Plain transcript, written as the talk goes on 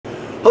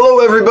Hello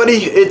everybody,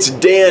 it's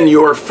Dan,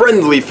 your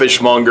friendly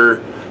fishmonger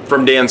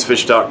from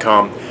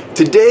dansfish.com.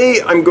 Today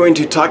I'm going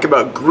to talk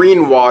about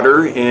green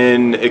water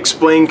and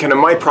explain kind of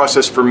my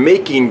process for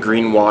making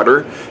green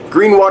water.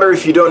 Green water,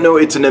 if you don't know,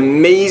 it's an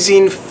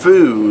amazing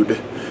food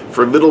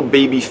for little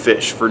baby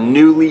fish, for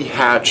newly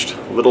hatched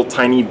little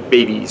tiny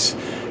babies.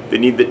 They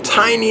need the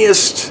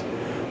tiniest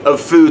of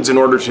foods in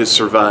order to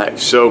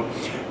survive. So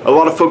a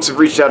lot of folks have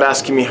reached out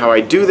asking me how I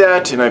do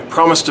that, and I've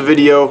promised a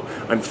video.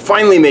 I'm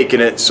finally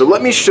making it. So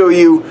let me show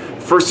you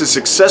first a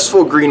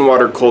successful green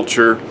water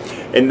culture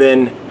and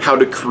then how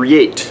to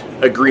create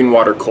a green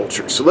water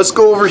culture. So let's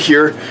go over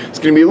here. It's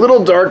going to be a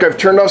little dark. I've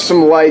turned off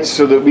some lights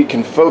so that we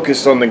can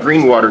focus on the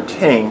green water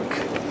tank,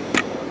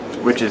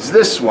 which is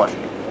this one.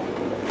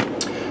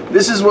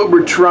 This is what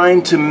we're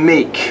trying to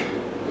make.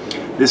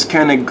 This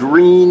kind of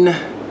green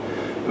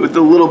with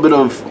a little bit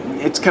of,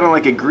 it's kind of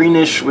like a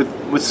greenish with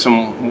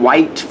some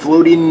white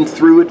floating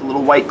through it,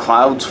 little white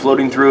clouds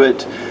floating through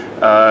it,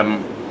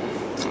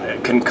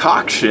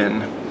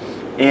 concoction.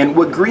 And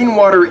what green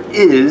water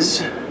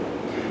is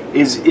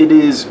it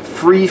is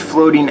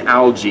free-floating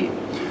algae.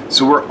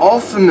 So we're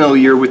all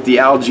familiar with the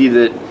algae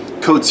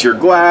that coats your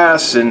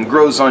glass and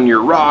grows on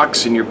your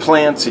rocks and your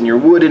plants and your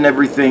wood and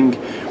everything.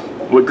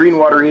 What green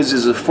water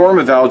is a form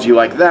of algae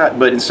like that,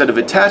 but instead of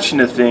attaching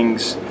to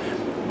things,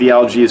 the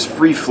algae is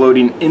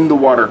free-floating in the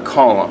water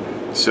column.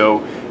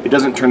 So it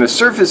doesn't turn the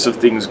surface of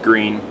things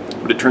green,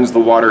 but it turns the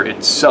water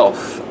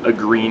itself a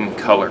green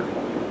color.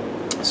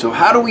 So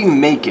how do we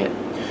make it?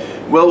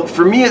 Well,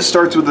 for me it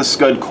starts with a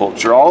scud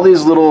culture. All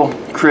these little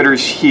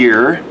critters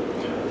here,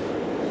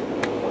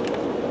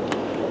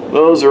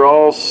 those are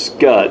all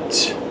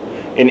scuds.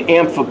 An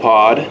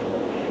amphipod,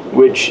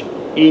 which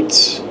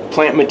eats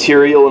plant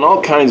material and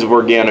all kinds of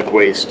organic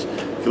waste.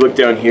 If you look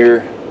down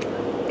here,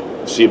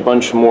 you'll see a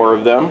bunch more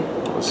of them.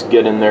 Let's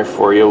get in there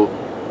for you.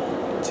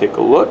 Take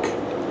a look.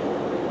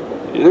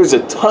 There's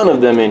a ton of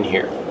them in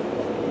here.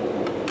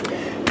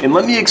 And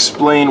let me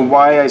explain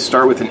why I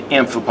start with an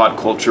amphipod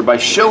culture by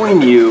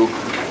showing you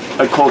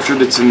a culture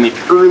that's in the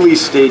early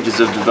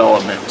stages of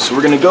development. So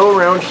we're going to go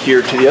around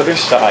here to the other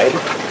side.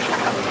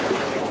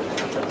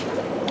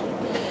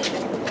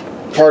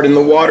 Pardon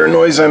the water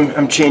noise,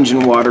 I'm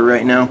changing water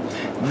right now.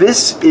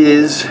 This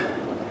is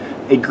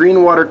a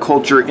green water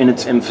culture in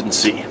its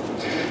infancy.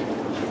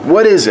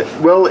 What is it?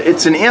 Well,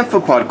 it's an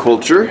amphipod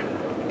culture.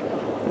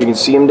 You can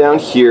see them down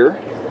here.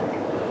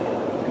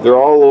 They're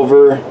all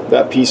over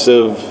that piece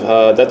of,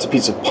 that's a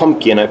piece of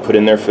pumpkin I put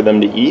in there for them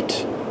to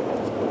eat.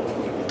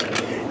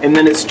 And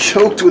then it's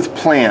choked with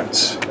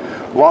plants.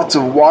 Lots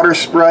of water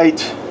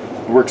sprite,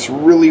 works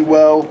really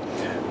well.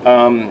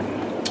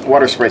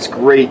 Water sprite's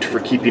great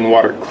for keeping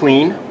water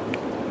clean.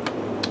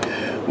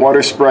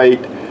 Water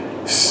sprite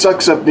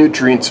sucks up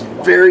nutrients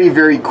very,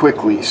 very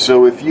quickly.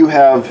 So if you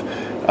have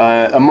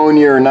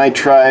ammonia or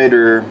nitrite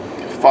or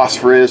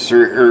phosphorus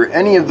or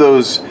any of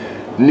those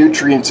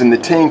nutrients in the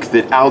tank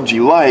that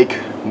algae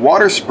like,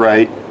 water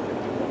sprite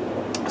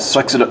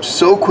sucks it up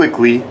so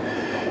quickly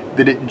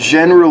that it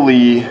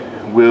generally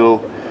will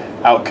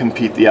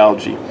outcompete the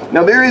algae.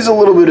 Now there is a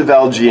little bit of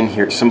algae in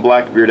here, some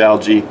blackbeard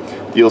algae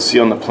you'll see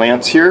on the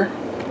plants here,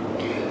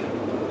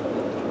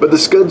 but the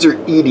scuds are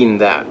eating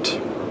that.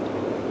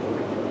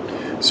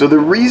 So the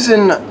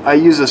reason I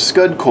use a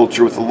scud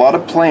culture with a lot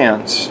of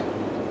plants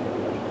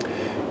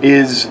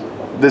is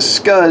the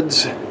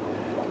scuds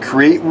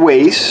create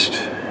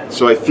waste.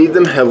 So I feed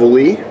them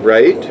heavily,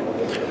 right?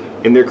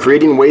 And they're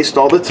creating waste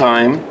all the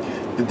time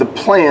that the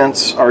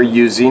plants are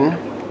using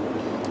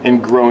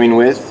and growing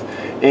with.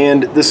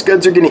 And the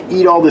scuds are going to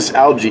eat all this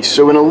algae.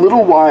 So in a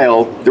little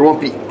while, there won't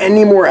be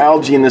any more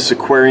algae in this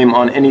aquarium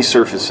on any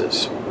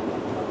surfaces.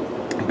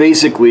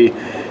 Basically,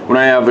 when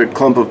I have a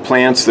clump of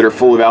plants that are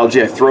full of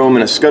algae, I throw them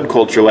in a scud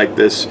culture like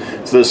this,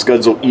 so those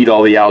scuds will eat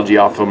all the algae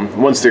off them.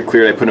 Once they're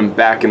cleared, I put them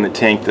back in the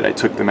tank that I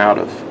took them out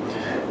of.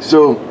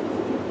 So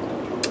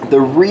the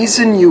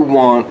reason you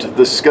want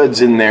the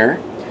scuds in there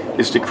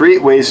is to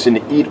create waste and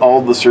to eat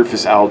all the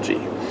surface algae.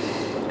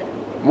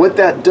 What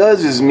that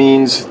does is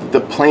means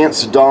the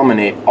plants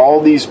dominate. All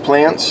these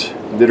plants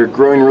that are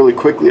growing really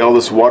quickly, all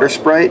this water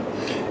sprite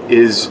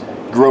is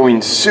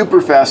growing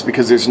super fast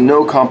because there's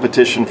no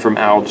competition from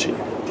algae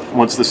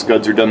once the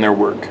scuds are done their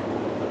work.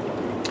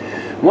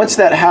 Once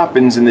that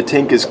happens and the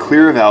tank is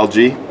clear of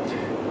algae,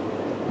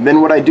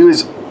 then what I do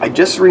is I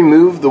just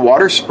remove the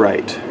water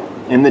sprite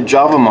and the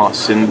java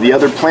moss and the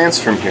other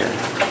plants from here.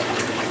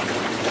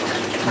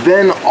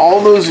 Then all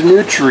those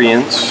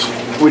nutrients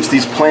which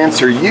these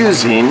plants are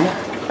using,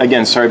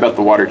 again, sorry about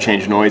the water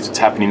change noise, it's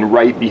happening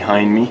right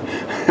behind me.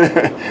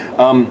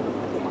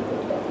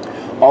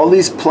 All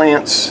these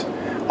plants,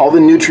 all the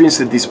nutrients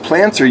that these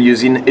plants are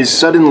using is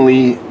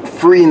suddenly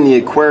free in the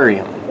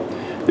aquarium.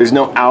 There's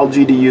no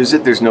algae to use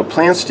it, there's no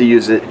plants to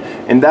use it,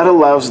 and that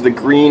allows the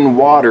green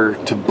water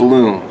to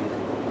bloom.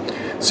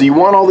 So you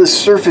want all this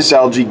surface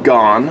algae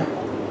gone,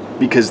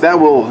 because that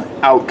will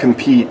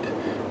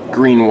outcompete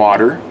green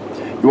water.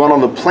 You want all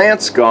the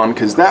plants gone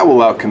because that will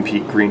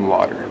outcompete green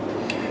water.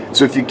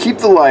 So if you keep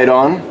the light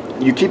on,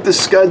 you keep the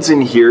scuds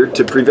in here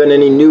to prevent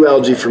any new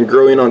algae from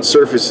growing on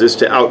surfaces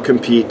to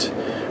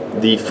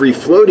outcompete the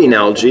free-floating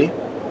algae.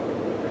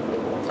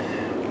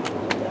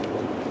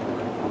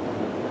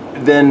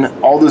 Then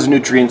all those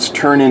nutrients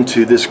turn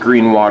into this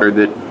green water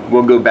that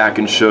we'll go back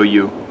and show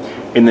you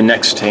in the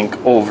next tank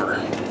over.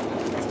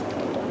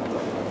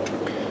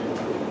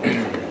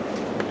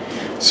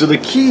 So the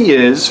key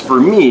is, for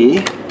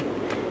me,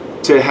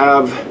 to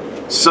have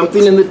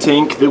something in the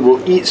tank that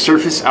will eat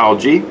surface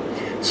algae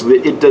so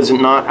that it does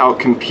not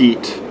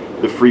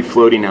outcompete the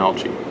free-floating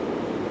algae.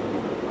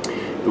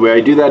 The way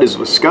I do that is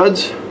with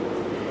scuds,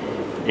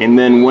 and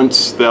then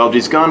once the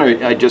algae's gone,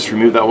 I just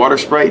remove that water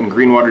sprite and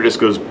green water just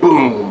goes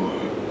boom.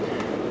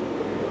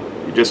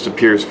 It just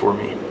appears for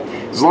me.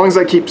 As long as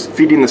I keep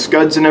feeding the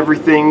scuds and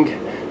everything,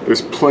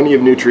 there's plenty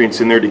of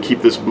nutrients in there to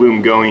keep this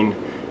bloom going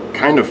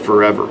kind of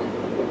forever.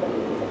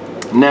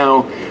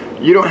 Now,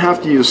 you don't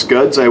have to use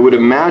scuds. I would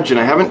imagine,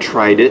 I haven't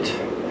tried it,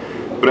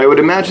 but I would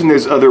imagine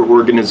there's other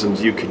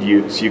organisms you could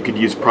use. You could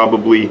use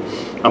probably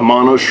a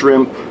mono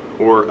shrimp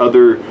or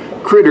other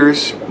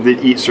critters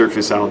that eat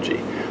surface algae.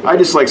 I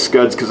just like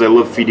scuds because I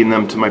love feeding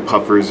them to my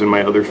puffers and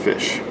my other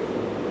fish.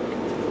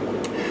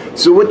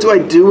 So what do I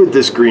do with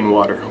this green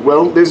water?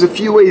 Well, there's a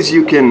few ways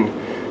you can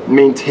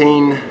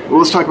maintain, well,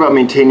 let's talk about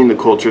maintaining the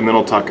culture and then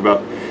I'll talk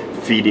about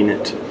feeding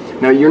it.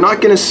 Now, you're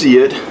not going to see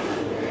it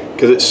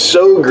because it's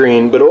so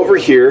green, but over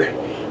here,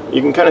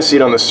 you can kind of see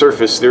it on the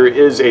surface, there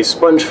is a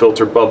sponge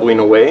filter bubbling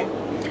away.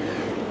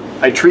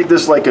 I treat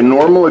this like a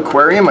normal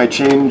aquarium. I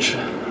change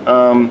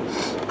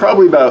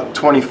probably about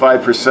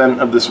 25%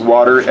 of this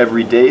water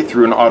every day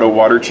through an auto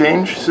water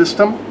change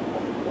system.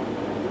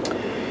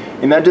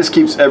 And that just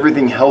keeps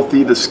everything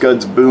healthy, the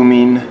scuds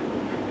booming,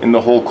 and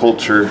the whole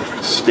culture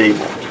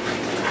stable.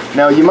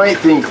 Now you might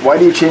think, why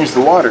do you change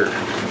the water?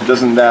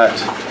 Doesn't that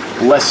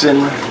lessen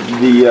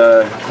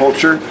the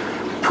culture?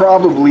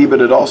 Probably,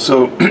 but it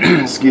also,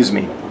 excuse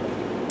me,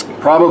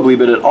 probably,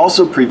 but it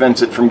also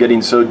prevents it from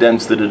getting so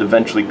dense that it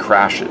eventually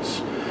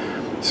crashes.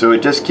 So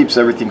it just keeps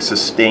everything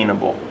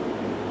sustainable.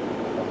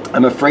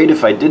 I'm afraid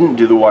if I didn't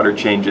do the water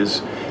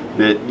changes,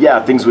 that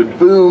yeah, things would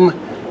boom,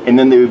 and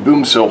then they would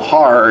boom so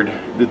hard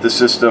that the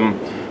system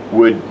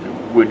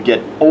would get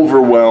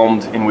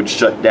overwhelmed and would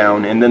shut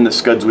down, and then the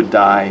scuds would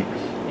die,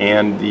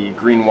 and the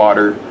green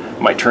water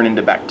might turn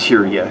into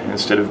bacteria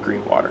instead of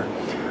green water.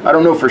 I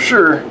don't know for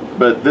sure,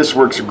 but this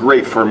works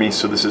great for me,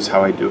 so this is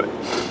how I do it.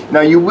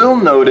 Now you will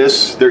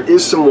notice there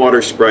is some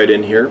water sprite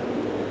in here,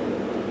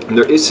 and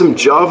there is some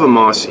Java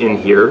moss in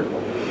here,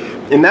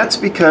 and that's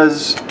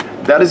because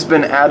that has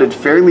been added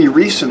fairly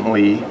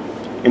recently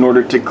in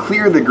order to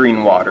clear the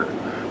green water.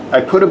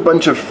 I put a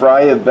bunch of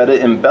fry of beta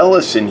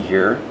embellus in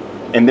here,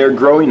 and they're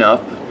growing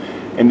up,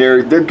 and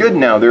they're good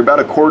now. They're about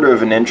 1/4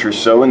 of an inch or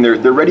so, and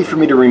they're ready for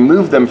me to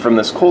remove them from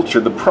this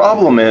culture. The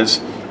problem is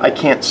I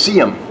can't see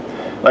them.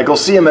 Like, I'll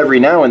see them every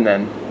now and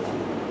then,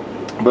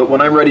 but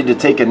when I'm ready to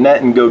take a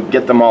net and go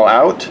get them all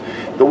out,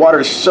 the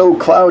water's so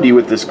cloudy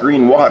with this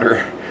green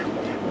water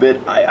that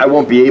I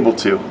won't be able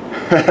to.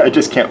 I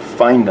just can't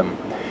find them.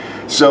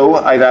 So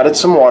I've added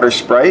some water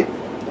sprite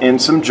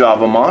and some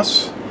Java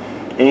moss,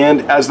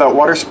 and as that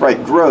water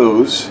sprite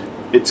grows,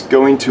 it's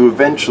going to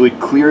eventually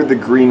clear the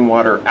green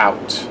water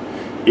out.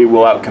 It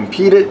will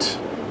outcompete it,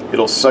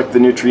 it'll suck the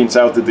nutrients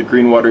out that the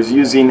green water is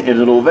using,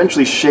 and it'll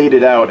eventually shade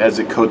it out as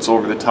it coats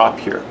over the top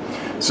here.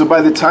 So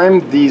by the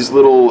time these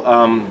little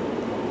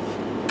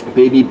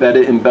baby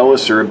beta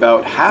embellus are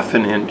about 1/2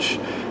 an inch,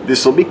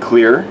 this will be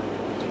clear,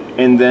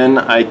 and then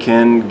I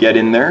can get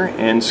in there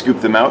and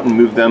scoop them out and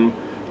move them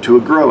to a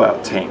grow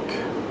out tank.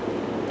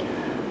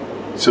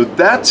 So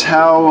that's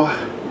how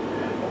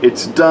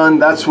it's done.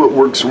 That's what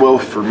works well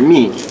for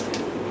me.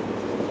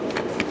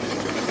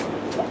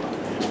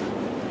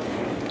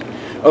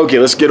 Okay,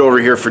 let's get over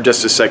here for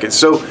just a second.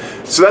 So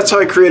that's how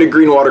I create a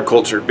green water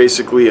culture.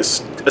 Basically a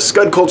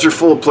scud culture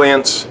full of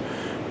plants,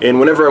 and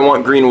whenever I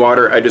want green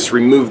water, I just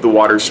remove the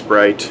water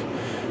sprite,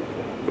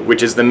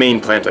 which is the main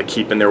plant I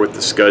keep in there with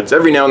the scuds.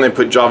 Every now and then I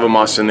put Java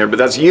moss in there, but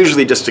that's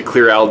usually just to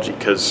clear algae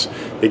because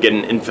they get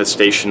an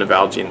infestation of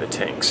algae in the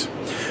tanks.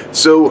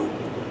 So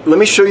let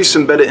me show you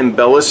some beta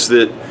embellus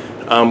that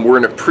were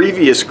in a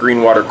previous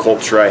green water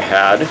culture I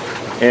had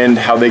and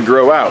how they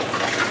grow out.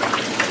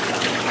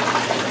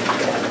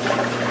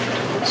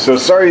 So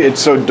sorry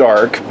it's so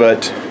dark,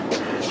 but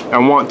I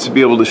want to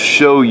be able to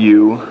show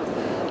you.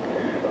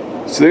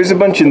 So there's a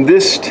bunch in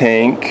this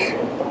tank,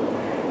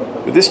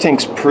 but this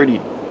tank's pretty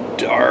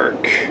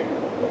dark,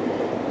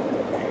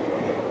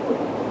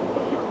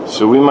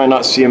 so we might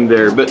not see them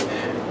there, but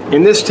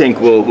in this tank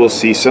we'll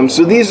see some.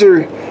 So these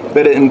are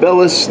beta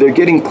embellus. They're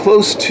getting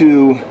close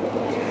to,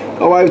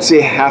 oh, I would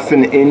say 1/2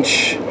 an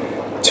inch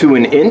to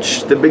an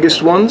inch, the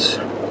biggest ones.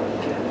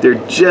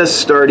 They're just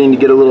starting to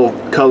get a little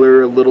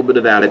color, a little bit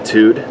of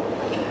attitude,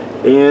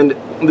 and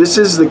this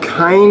is the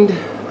kind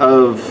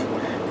of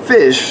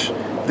fish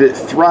that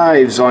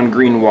thrives on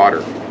green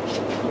water.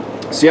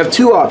 So you have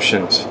two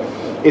options.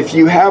 If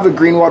you have a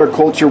green water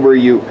culture where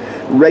you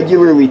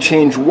regularly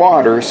change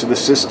water so the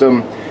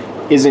system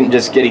isn't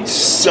just getting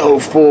so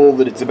full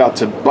that it's about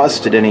to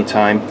bust at any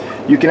time,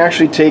 you can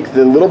actually take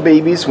the little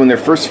babies when they're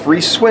first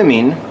free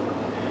swimming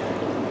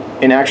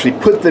and actually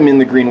put them in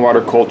the green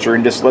water culture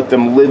and just let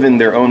them live in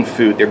their own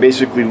food. They're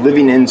basically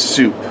living in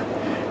soup,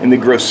 and they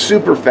grow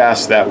super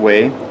fast that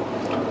way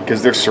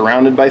because they're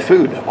surrounded by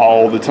food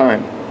all the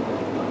time.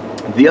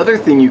 The other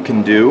thing you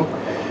can do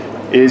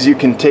is you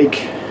can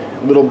take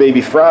little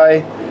baby fry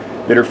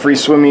that are free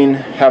swimming,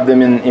 have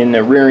them in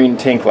a rearing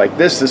tank like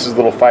this. This is a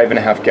little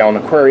 5.5 gallon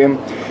aquarium,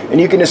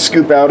 and you can just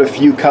scoop out a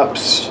few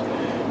cups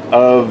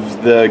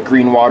of the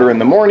green water in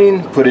the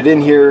morning, put it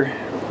in here,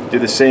 do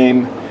the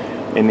same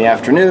in the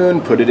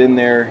afternoon, put it in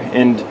there,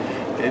 and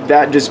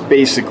that just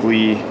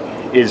basically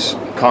is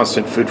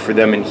constant food for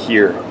them in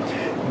here.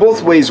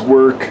 Both ways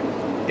work.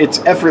 It's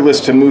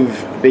effortless to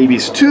move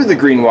babies to the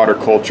green water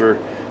culture,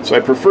 so I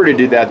prefer to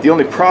do that. The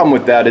only problem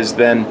with that is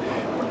then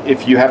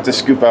if you have to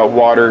scoop out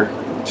water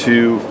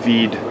to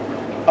feed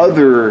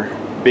other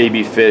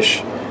baby fish,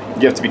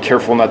 you have to be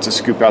careful not to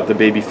scoop out the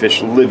baby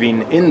fish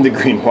living in the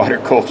green water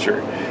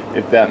culture,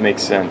 if that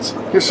makes sense.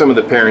 Here's some of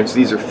the parents.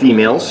 These are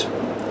females.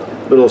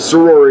 Little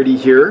sorority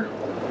here,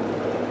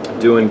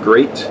 doing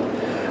great.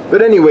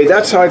 But anyway,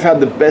 that's how I've had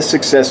the best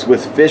success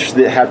with fish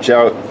that hatch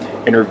out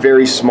and are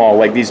very small,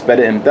 like these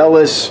betta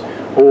embellis,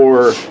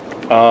 or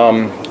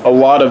a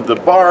lot of the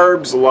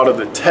barbs, a lot of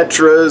the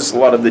tetras, a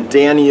lot of the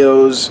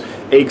danios,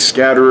 egg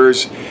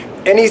scatterers,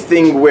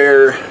 anything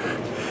where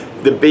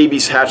the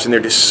babies hatch and they're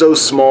just so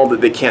small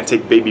that they can't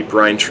take baby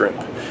brine shrimp.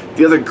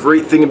 The other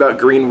great thing about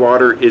green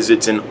water is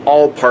it's in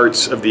all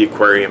parts of the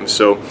aquarium.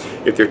 So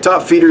if they're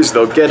top feeders,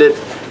 they'll get it.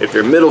 If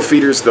they're middle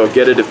feeders, they'll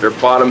get it. If they're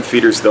bottom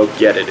feeders, they'll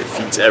get it. It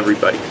feeds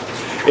everybody.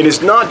 And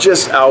it's not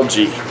just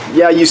algae.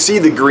 Yeah, you see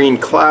the green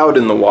cloud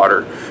in the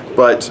water,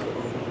 but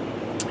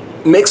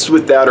mixed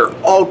with that are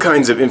all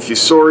kinds of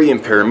infusoriae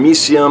and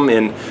paramecium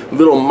and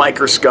little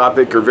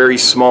microscopic or very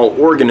small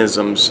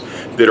organisms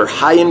that are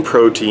high in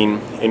protein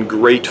and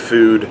great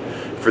food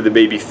for the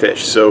baby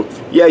fish. So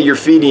yeah, you're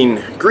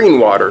feeding green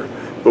water,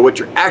 but what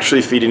you're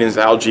actually feeding is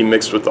algae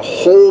mixed with a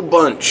whole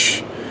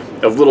bunch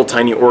of little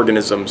tiny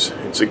organisms.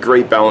 It's a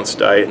great balanced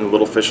diet and the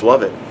little fish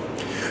love it.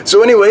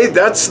 So anyway,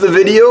 that's the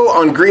video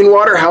on green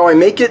water, how I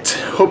make it.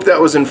 Hope that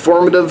was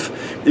informative.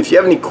 If you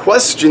have any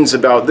questions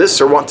about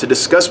this or want to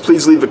discuss,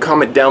 please leave a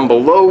comment down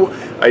below.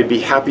 I'd be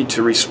happy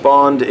to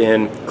respond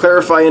and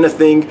clarify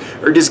anything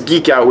or just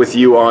geek out with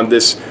you on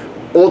this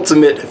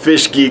ultimate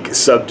fish geek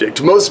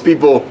subject. Most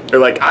people are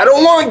like, I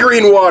don't want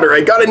green water.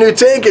 I got a new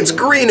tank. It's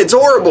green. It's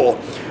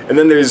horrible. And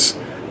then there's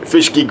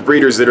fish geek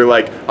breeders that are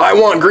like, I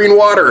want green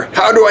water.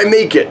 How do I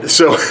make it?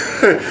 So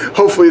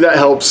hopefully that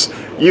helps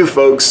you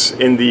folks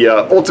in the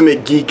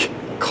ultimate geek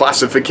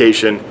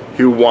classification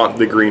who want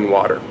the green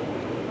water.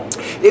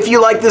 If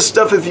you like this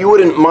stuff, if you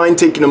wouldn't mind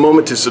taking a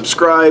moment to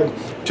subscribe,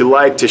 to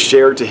like, to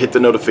share, to hit the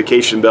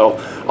notification bell,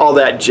 all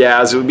that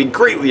jazz, it would be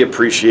greatly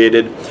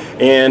appreciated.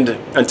 And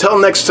until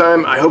next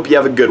time, I hope you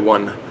have a good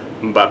one.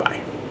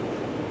 Bye-bye.